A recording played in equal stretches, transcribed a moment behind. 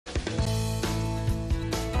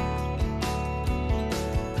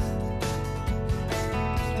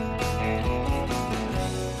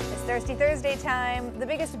Thirsty Thursday time. The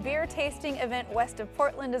biggest beer tasting event west of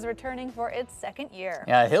Portland is returning for its second year.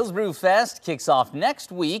 Yeah, Hillsbrew Fest kicks off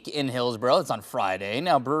next week in Hillsboro. It's on Friday.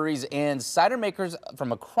 Now, breweries and cider makers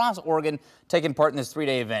from across Oregon taking part in this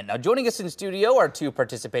three-day event. Now, joining us in studio are two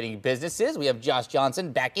participating businesses. We have Josh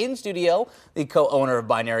Johnson back in studio, the co-owner of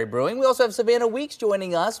Binary Brewing. We also have Savannah Weeks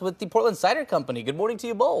joining us with the Portland Cider Company. Good morning to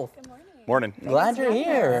you both. Good morning. Morning. Glad you're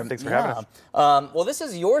here. Thanks for having us. Well, this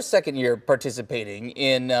is your second year participating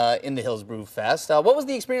in the Hillsbrew Fest. What was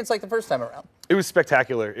the experience like the first time around? It was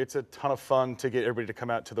spectacular. It's a ton of fun to get everybody to come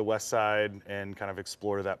out to the west side and kind of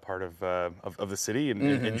explore that part of the city and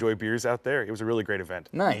enjoy beers out there. It was a really great event.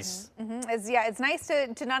 Nice. It's nice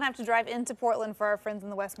to not have to drive into Portland for our friends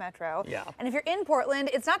in the West Metro. Yeah. And if you're in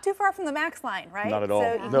Portland, it's not too far from the Max line, right? Not at all.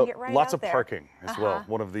 So you No, can get right lots out of there. parking as well.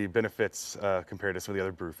 One of the benefits compared to some of the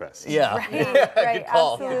other brew fests. Yeah. Right, Good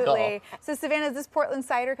call. absolutely. Good call. So Savannah, is this Portland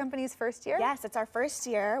Cider Company's first year? Yes, it's our first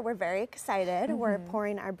year. We're very excited. We're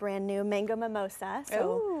pouring our brand new mango mimosa.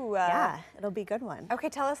 So Ooh. yeah, it'll be a good one. Okay,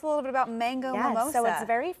 tell us a little bit about mango mimosa. So it's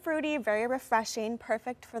very fruity, very refreshing,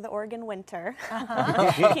 perfect for the Oregon winter.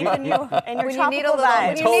 Keeping you in your when you tropical need a little, vibe.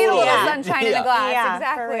 when you need a little Totally. sunshine in a glass. Yeah,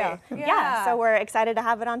 exactly. for real. Yeah, so we're excited to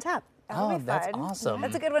have it on tap. That'll be that's fun. awesome.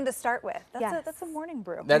 That's a good one to start with. Yes. That's a morning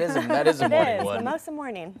brew. That is a It morning is, one. mimosa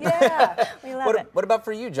morning. Yeah. We love it. What about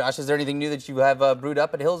for you, Josh? Is there anything new that you have brewed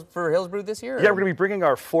up at Hillsbrew this year? Yeah, we're going to be bringing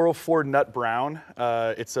our 404 Nut Brown.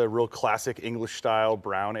 It's a real classic English style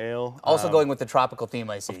brown ale. Also going with the tropical theme,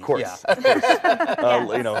 I see. Of course. Yeah. Of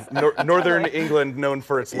course. You know, northern England known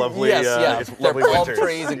for its lovely, yes, its lovely palm winters.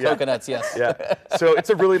 trees and coconuts, yes. Yeah. So it's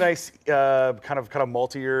a really nice kind of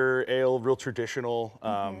maltier ale, real traditional,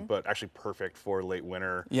 but actually perfect for late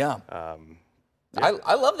winter. Yeah.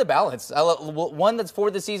 I love the balance. I love one that's for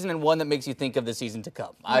the season and one that makes you think of the season to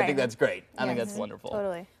come. I think that's great. I think that's wonderful.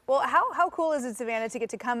 Totally. Well, how cool is it, Savannah, to get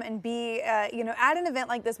to come and be, at an event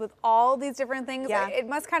like this with all these different things? Yeah. It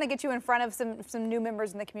must kind of get you in front of some new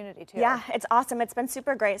members in the community, too. Yeah, it's awesome. It's been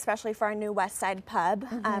super great, especially for our new West Side pub.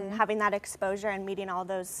 Having that exposure and meeting all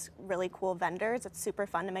those really cool vendors, it's super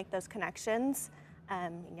fun to make those connections.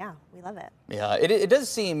 Yeah, we love it. Yeah, it does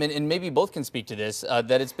seem, and maybe you both can speak to this,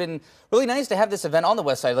 that it's been really nice to have this event on the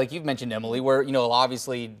west side, like you've mentioned, Emily, where,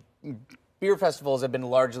 obviously beer festivals have been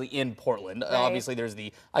largely in Portland. Right. Obviously, there's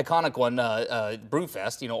the iconic one, Brew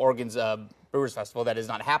Fest, Oregon's Brewers Festival that is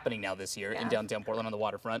not happening now this year in downtown Portland on the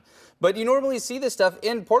waterfront. But you normally see this stuff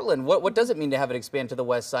in Portland. What does it mean to have it expand to the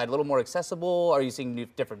west side? A little more accessible? Are you seeing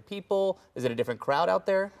different people? Is it a different crowd out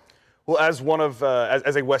there? Well, as one of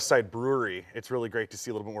as a West Side brewery, it's really great to see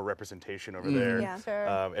a little bit more representation over there, Yeah. Sure.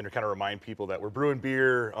 and to kind of remind people that we're brewing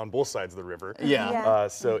beer on both sides of the river. Yeah. Yeah.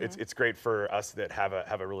 So it's great for us that have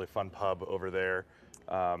a really fun pub over there.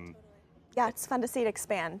 Yeah, it's fun to see it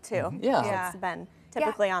expand too. Yeah. Yeah. It's been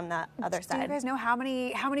typically on the other Do side. you guys know how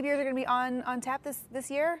many beers are going to be on tap this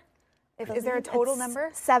year? Is there a total It's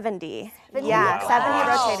number? 70. Wow. Yeah, 70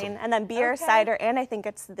 Wow. rotating. And then beer, Okay. cider, and I think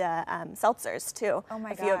it's the seltzers too. Oh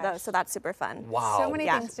my A few of gosh. those, so that's super fun. Wow. So many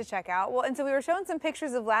Yeah. things to check out. Well, and so we were showing some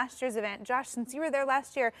pictures of last year's event. Josh, since you were there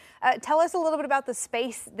last year, tell us a little bit about the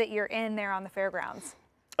space that you're in there on the fairgrounds.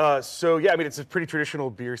 So yeah, I mean, it's a pretty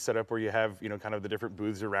traditional beer setup where you have, kind of the different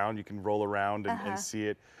booths around. You can roll around and see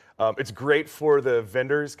it. It's great for the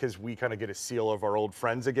vendors because we kind of get a seal of our old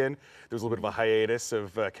friends again. There's a little bit of a hiatus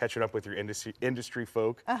of catching up with your industry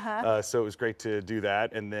folk. So it was great to do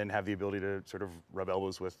that and then have the ability to sort of rub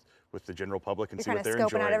elbows with the general public and You're see kind what of they're scoping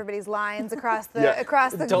enjoying. out everybody's lines across the Yeah.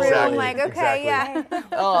 across the Totally. room. Like, okay, Exactly. yeah.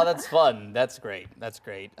 Oh, that's fun. That's great. That's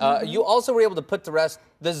great. You also were able to put to rest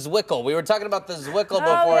the Zwickle. We were talking about the Zwickle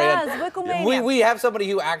beforehand. yeah, Zwicklemania. We have somebody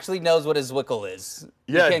who actually knows what a Zwickle is.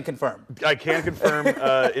 Yeah. You can confirm. I can confirm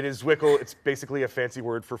it is Zwickle. It's basically a fancy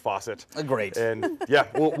word for faucet. Great. And yeah,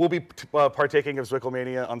 we'll be partaking of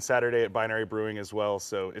Zwicklemania on Saturday at Binary Brewing as well.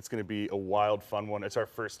 So it's going to be a wild, fun one. It's our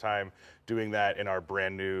first time doing that in our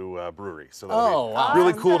brand new brewery. So that'll be wow.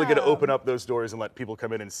 really cool to get to open up those doors and let people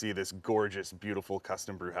come in and see this gorgeous, beautiful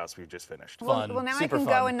custom brew house we've just finished. Fun. Well, now Super I can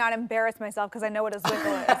fun. go and not embarrass myself because I know what a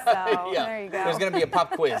Zwickle is. So Yeah. there you go. There's going to be a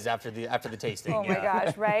pop quiz after the tasting. Oh my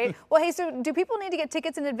gosh, right? Well, hey, so do people need to get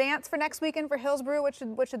tickets in advance for next weekend for Hillsbrew?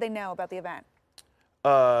 What should they know about the event?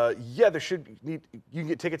 Yeah, you can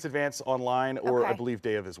get tickets advance online or I Okay. believe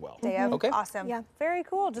day of as well. Day of? Okay. Awesome. Yeah. Very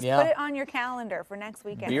cool. Just Yeah. put it on your calendar for next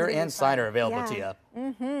weekend. Beer It'll be and fun. cider available to Yeah.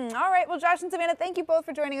 you. All right. Well, Josh and Savannah, thank you both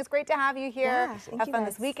for joining us. Great to have you here. Yeah, thank have you fun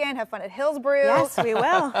guys. this weekend. Have fun at Hillsbrew. Yes, we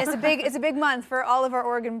will. It's a big month for all of our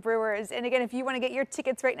Oregon brewers. And again, if you want to get your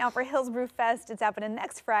tickets right now for Hillsbrew Fest, it's happening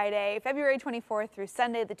next Friday, February 24th through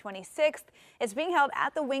Sunday the 26th. It's being held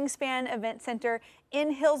at the Wingspan Event Center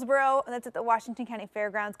in Hillsboro. That's at the Washington County the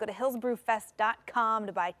Fairgrounds. Go to hillsbrewfest.com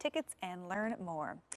to buy tickets and learn more.